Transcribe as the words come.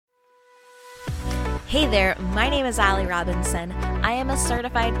Hey there, my name is Allie Robinson. I am a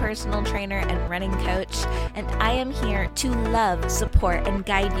certified personal trainer and running coach, and I am here to love, support, and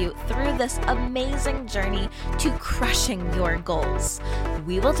guide you through this amazing journey to crushing your goals.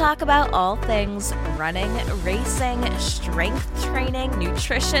 We will talk about all things running, racing, strength training,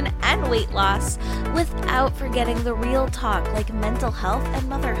 nutrition, and weight loss without forgetting the real talk like mental health and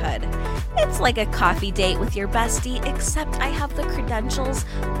motherhood. It's like a coffee date with your bestie, except I have the credentials,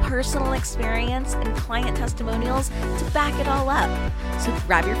 personal experience, and client testimonials to back it all up. So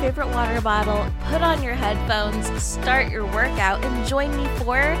grab your favorite water bottle, put on your headphones, start your workout, and join me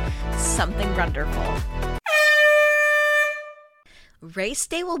for something wonderful. Race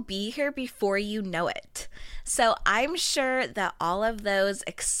day will be here before you know it. So I'm sure that all of those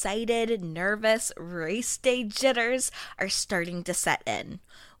excited, nervous race day jitters are starting to set in,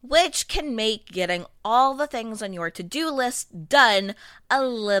 which can make getting all the things on your to-do list done a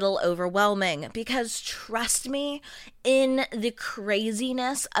little overwhelming. Because trust me, in the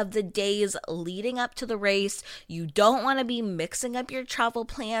craziness of the days leading up to the race, you don't want to be mixing up your travel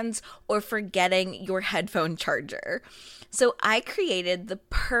plans or forgetting your headphone charger. So I created the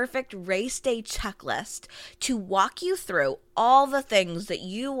perfect race day checklist to walk you through all the things that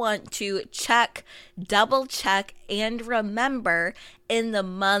you want to check, double check, and remember in the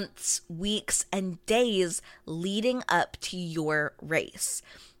months, weeks, and days leading up to your race.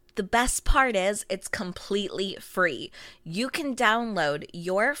 The best part is it's completely free. You can download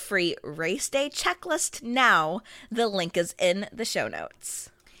your free race day checklist now. The link is in the show notes.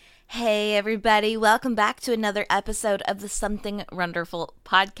 Hey everybody, welcome back to another episode of the Something Wonderful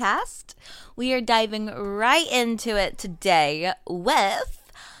podcast. We are diving right into it today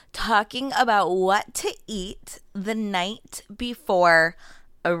with talking about what to eat the night before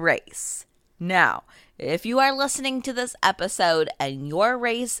a race. Now, if you are listening to this episode and your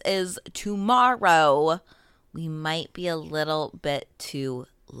race is tomorrow, we might be a little bit too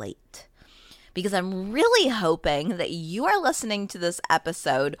late. Because I'm really hoping that you are listening to this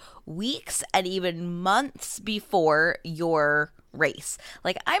episode weeks and even months before your race.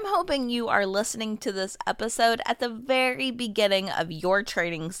 Like, I'm hoping you are listening to this episode at the very beginning of your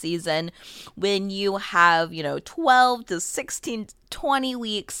training season when you have, 12 to 16, 20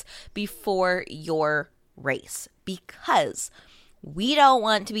 weeks before your race. Because we don't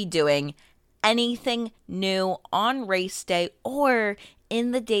want to be doing anything new on race day or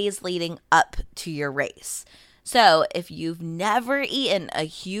in the days leading up to your race. So if you've never eaten a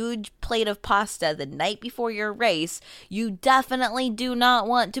huge plate of pasta the night before your race, you definitely do not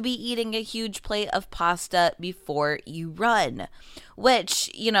want to be eating a huge plate of pasta before you run.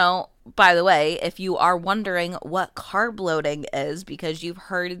 Which, by the way, if you are wondering what carb loading is because you've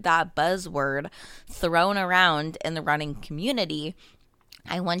heard that buzzword thrown around in the running community,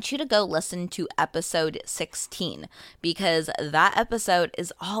 I want you to go listen to episode 16 because that episode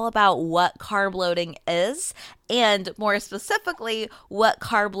is all about what carb loading is and more specifically what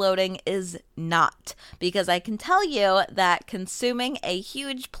carb loading is not. Because I can tell you that consuming a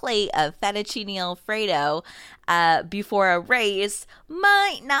huge plate of fettuccine alfredo before a race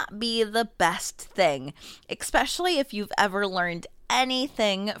might not be the best thing, especially if you've ever learned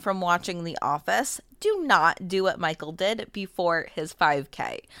anything from watching The Office. Do not do what Michael did before his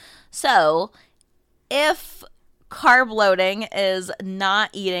 5K. So, if carb loading is not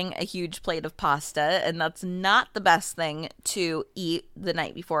eating a huge plate of pasta, and that's not the best thing to eat the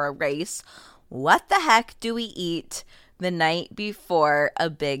night before a race, what the heck do we eat the night before a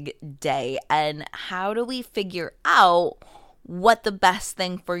big day? And how do we figure out what the best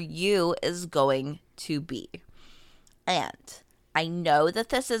thing for you is going to be? And I know that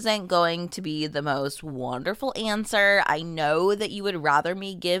this isn't going to be the most wonderful answer. I know that you would rather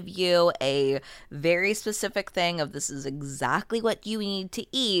me give you a very specific thing of this is exactly what you need to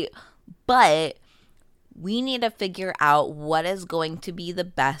eat, but we need to figure out what is going to be the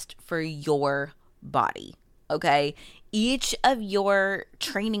best for your body, okay? Each of your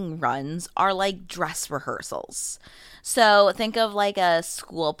training runs are like dress rehearsals. So think of like a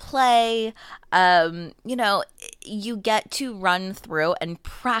school play. You get to run through and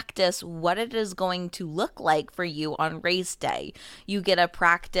practice what it is going to look like for you on race day. You get to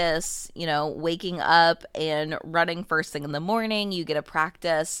practice, waking up and running first thing in the morning. You get to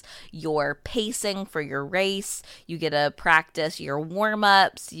practice your pacing for your race. You get to practice your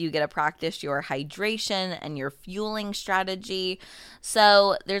warm-ups. You get to practice your hydration and your fueling strategy.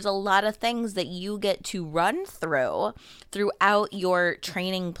 So there's a lot of things that you get to run throughout your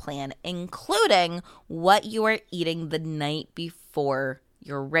training plan, including what you are eating the night before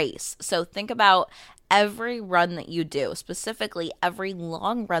your race. So think about every run that you do, specifically every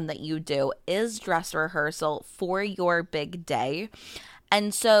long run that you do, is dress rehearsal for your big day.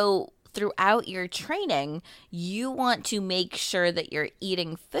 And so throughout your training, you want to make sure that you're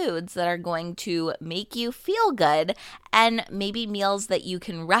eating foods that are going to make you feel good, and maybe meals that you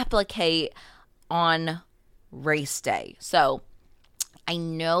can replicate on race day. So I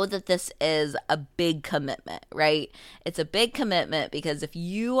know that this is a big commitment, right? It's a big commitment because if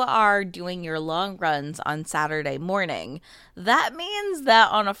you are doing your long runs on Saturday morning, that means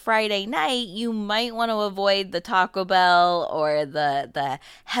that on a Friday night, you might want to avoid the Taco Bell or the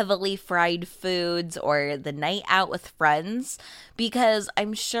heavily fried foods or the night out with friends, because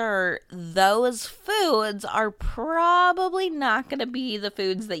I'm sure those foods are probably not going to be the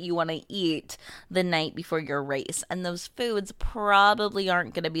foods that you want to eat the night before your race. And those foods probably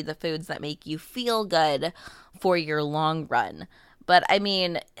aren't going to be the foods that make you feel good for your long run. But I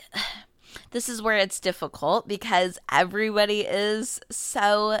mean, this is where it's difficult because everybody is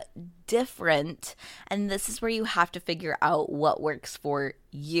so different, and this is where you have to figure out what works for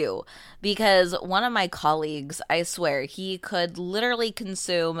you. Because one of my colleagues, I swear, he could literally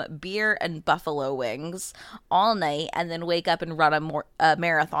consume beer and buffalo wings all night and then wake up and run a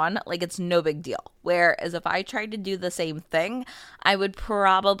marathon like it's no big deal. Whereas if I tried to do the same thing, I would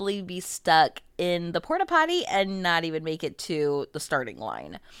probably be stuck in the porta potty and not even make it to the starting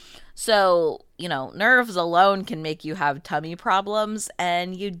line. So, nerves alone can make you have tummy problems,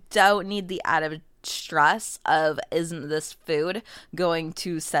 and you don't need the added stress of, isn't this food going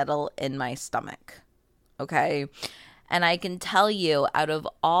to settle in my stomach? Okay. And I can tell you, out of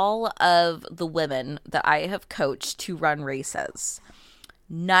all of the women that I have coached to run races,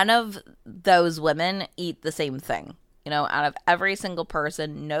 none of those women eat the same thing. Out of every single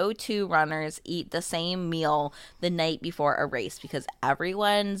person, no two runners eat the same meal the night before a race, because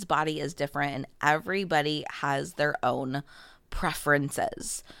everyone's body is different and everybody has their own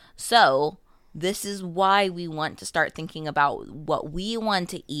preferences. So this is why we want to start thinking about what we want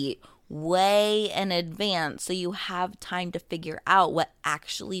to eat way in advance, so you have time to figure out what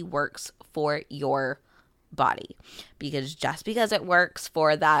actually works for your body. Because just because it works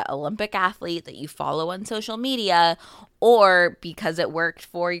for that Olympic athlete that you follow on social media, or because it worked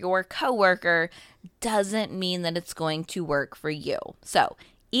for your coworker, doesn't mean that it's going to work for you. So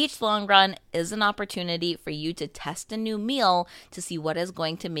each long run is an opportunity for you to test a new meal to see what is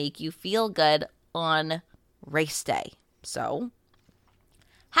going to make you feel good on race day. So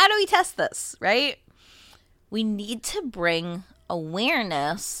how do we test this, right? We need to bring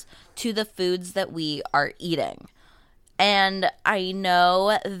awareness to the foods that we are eating. And I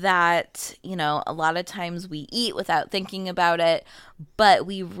know that, a lot of times we eat without thinking about it, but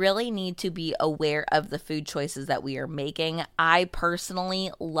we really need to be aware of the food choices that we are making. I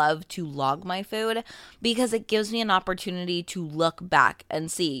personally love to log my food because it gives me an opportunity to look back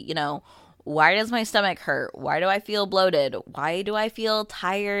and see, why does my stomach hurt? Why do I feel bloated? Why do I feel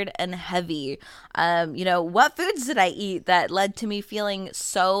tired and heavy? What foods did I eat that led to me feeling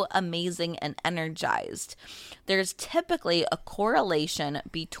so amazing and energized? There's typically a correlation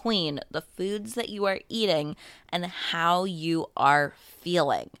between the foods that you are eating and how you are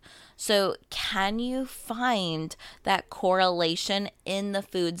feeling. So can you find that correlation in the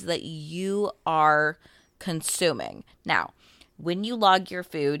foods that you are consuming? Now, when you log your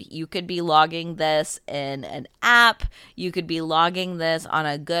food, you could be logging this in an app. You could be logging this on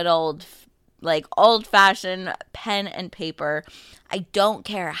a good old-fashioned pen and paper. I don't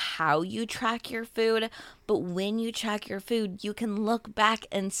care how you track your food, but when you track your food, you can look back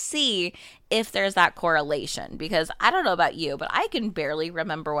and see if there's that correlation. Because I don't know about you, but I can barely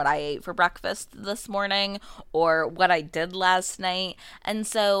remember what I ate for breakfast this morning or what I did last night. And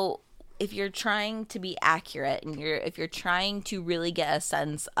so if you're trying to be accurate and if you're trying to really get a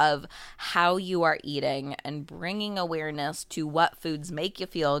sense of how you are eating and bringing awareness to what foods make you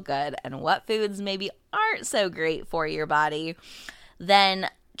feel good and what foods maybe aren't so great for your body, then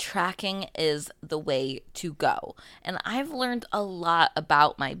tracking is the way to go. And I've learned a lot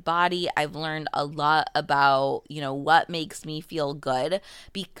about my body. I've learned a lot about, what makes me feel good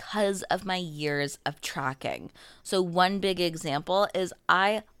because of my years of tracking. So one big example is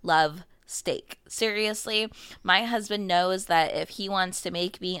I love steak. Seriously, my husband knows that if he wants to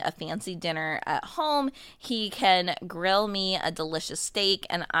make me a fancy dinner at home, he can grill me a delicious steak,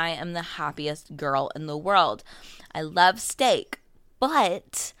 and I am the happiest girl in the world. I love steak,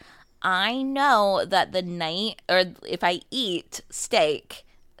 but I know that if I eat steak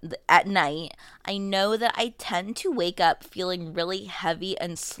at night, I know that I tend to wake up feeling really heavy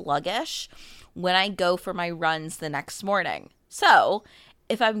and sluggish when I go for my runs the next morning. So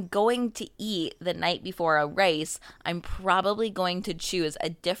if I'm going to eat the night before a race, I'm probably going to choose a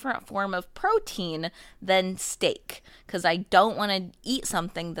different form of protein than steak, because I don't want to eat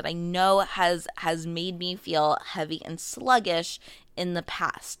something that I know has made me feel heavy and sluggish in the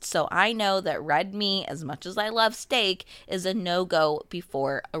past. So I know that red meat, as much as I love steak, is a no-go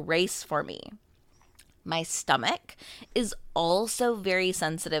before a race for me. My stomach is also very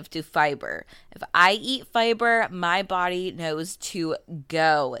sensitive to fiber. If I eat fiber, my body knows to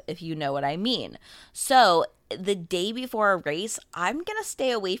go, if you know what I mean. So the day before a race, I'm going to stay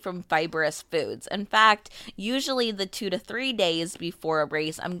away from fibrous foods. In fact, usually the 2 to 3 days before a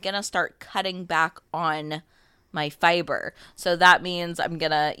race, I'm going to start cutting back on my fiber. So that means I'm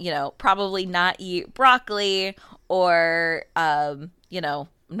going to, probably not eat broccoli or,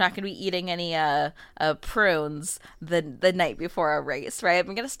 I'm not going to be eating any prunes the night before a race, right?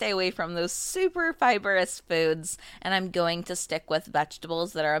 I'm going to stay away from those super fibrous foods, and I'm going to stick with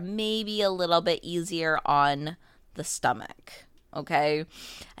vegetables that are maybe a little bit easier on the stomach, okay?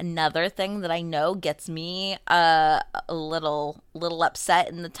 Another thing that I know gets me a little upset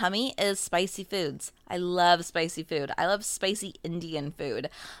in the tummy is spicy foods. I love spicy food. I love spicy Indian food.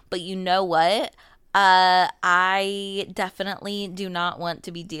 But you know what? I definitely do not want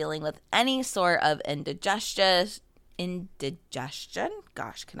to be dealing with any sort of indigestion,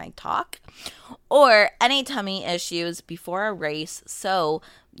 gosh, can I talk? Or any tummy issues before a race. So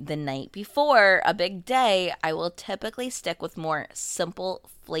the night before a big day, I will typically stick with more simple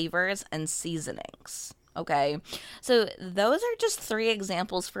flavors and seasonings. Okay, so those are just 3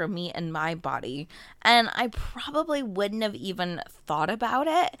 examples for me and my body, and I probably wouldn't have even thought about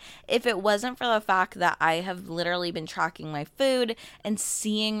it if it wasn't for the fact that I have literally been tracking my food and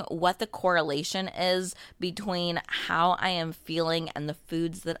seeing what the correlation is between how I am feeling and the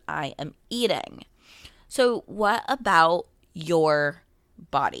foods that I am eating. So what about your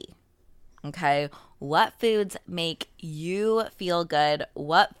body? Okay, what foods make you feel good?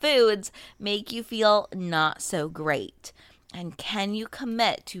 What foods make you feel not so great? And can you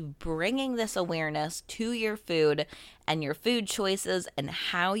commit to bringing this awareness to your food and your food choices and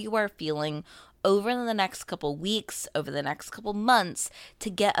how you are feeling over the next couple weeks, over the next couple months, to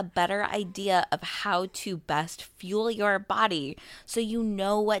get a better idea of how to best fuel your body so you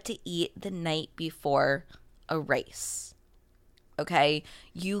know what to eat the night before a race? Okay,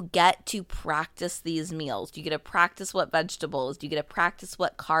 you get to practice these meals. You get to practice what vegetables. You get to practice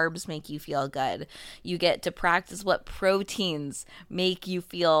what carbs make you feel good. You get to practice what proteins make you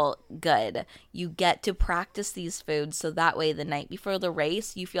feel good. You get to practice these foods so that way the night before the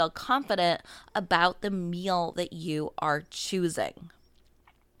race, you feel confident about the meal that you are choosing.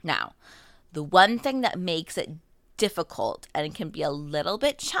 Now, the one thing that makes it difficult and can be a little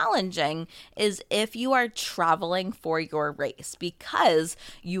bit challenging is if you are traveling for your race, because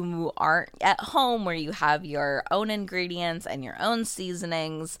you aren't at home where you have your own ingredients and your own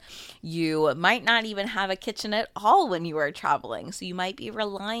seasonings. You might not even have a kitchen at all when you are traveling, so you might be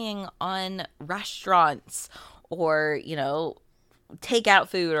relying on restaurants or takeout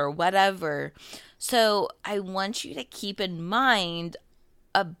food or whatever. So I want you to keep in mind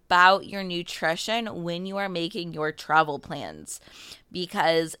about your nutrition when you are making your travel plans,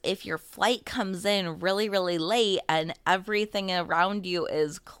 because if your flight comes in really, really late and everything around you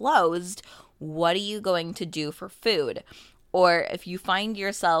is closed, what are you going to do for food? Or if you find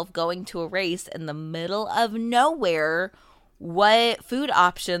yourself going to a race in the middle of nowhere, what food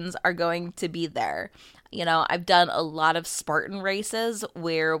options are going to be there? I've done a lot of Spartan races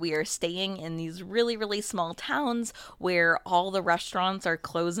where we are staying in these really, really small towns where all the restaurants are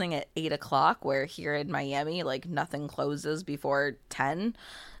closing at 8 o'clock, where here in Miami, nothing closes before 10.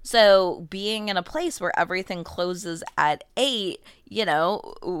 So being in a place where everything closes at 8,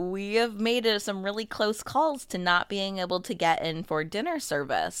 we have made it some really close calls to not being able to get in for dinner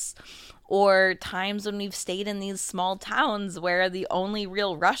service. Or times when we've stayed in these small towns where the only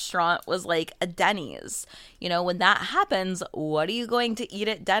real restaurant was a Denny's. When that happens, what are you going to eat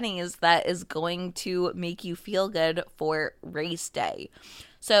at Denny's that is going to make you feel good for race day?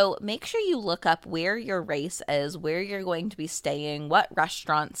 So make sure you look up where your race is, where you're going to be staying, what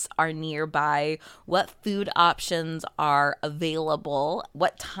restaurants are nearby, what food options are available,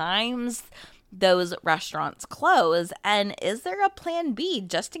 what times those restaurants close, and is there a plan B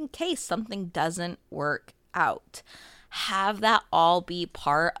just in case something doesn't work out? Have that all be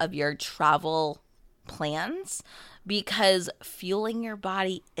part of your travel plans, because fueling your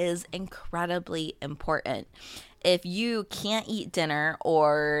body is incredibly important. if you can't eat dinner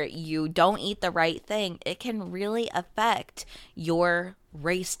or you don't eat the right thing, it can really affect your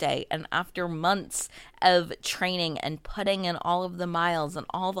race day. And after months of training and putting in all of the miles and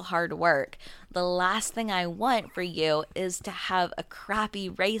all the hard work, the last thing I want for you is to have a crappy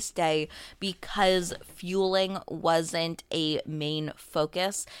race day because fueling wasn't a main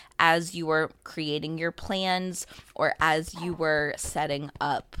focus as you were creating your plans or as you were setting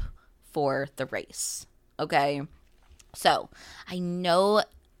up for the race. Okay? So I know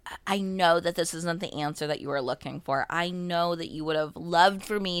that this isn't the answer that you were looking for. I know that you would have loved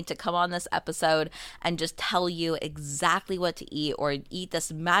for me to come on this episode and just tell you exactly what to eat or eat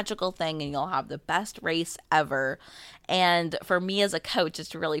this magical thing and you'll have the best race ever. And for me as a coach,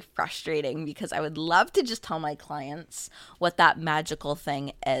 it's really frustrating because I would love to just tell my clients what that magical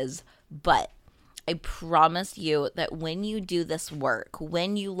thing is, but I promise you that when you do this work,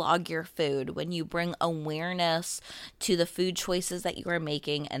 when you log your food, when you bring awareness to the food choices that you are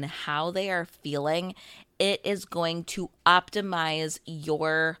making and how they are feeling, it is going to optimize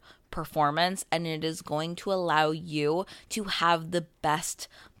your performance and it is going to allow you to have the best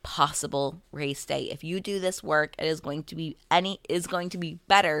possible race day. If you do this work, it is going to be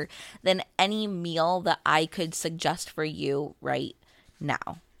better than any meal that I could suggest for you right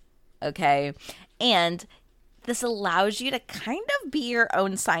now. Okay. And this allows you to kind of be your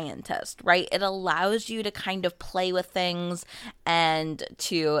own scientist, right? It allows you to kind of play with things and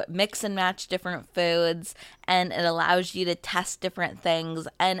to mix and match different foods, and it allows you to test different things,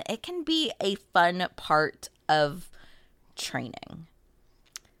 and it can be a fun part of training.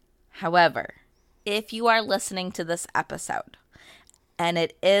 However, if you are listening to this episode and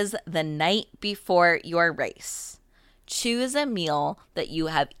it is the night before your race, choose a meal that you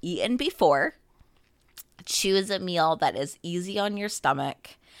have eaten before. Choose a meal that is easy on your stomach.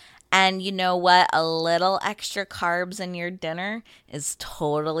 And you know what? A little extra carbs in your dinner is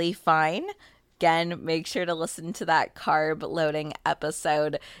totally fine. Again, make sure to listen to that carb loading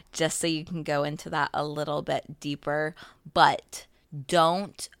episode just so you can go into that a little bit deeper. But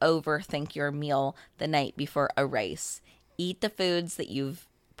don't overthink your meal the night before a race. Eat the foods that you've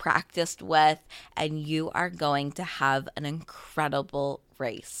practiced with, and you are going to have an incredible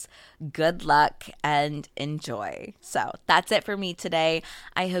race. Good luck and enjoy. So that's it for me today.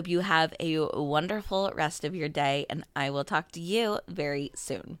 I hope you have a wonderful rest of your day, and I will talk to you very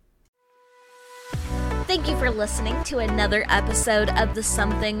soon. Thank you for listening to another episode of the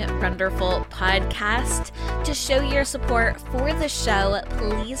Something Wonderful podcast. To show your support for the show,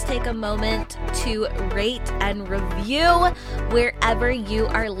 please take a moment to rate and review wherever you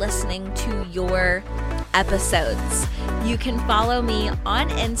are listening to your episodes. You can follow me on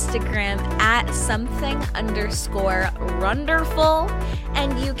Instagram at something_wonderful,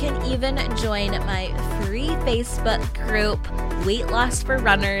 and you can even join my free Facebook group, Weight Loss for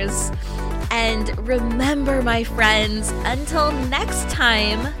Runners. And remember, my friends, until next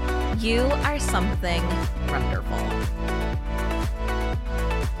time, you are something wonderful.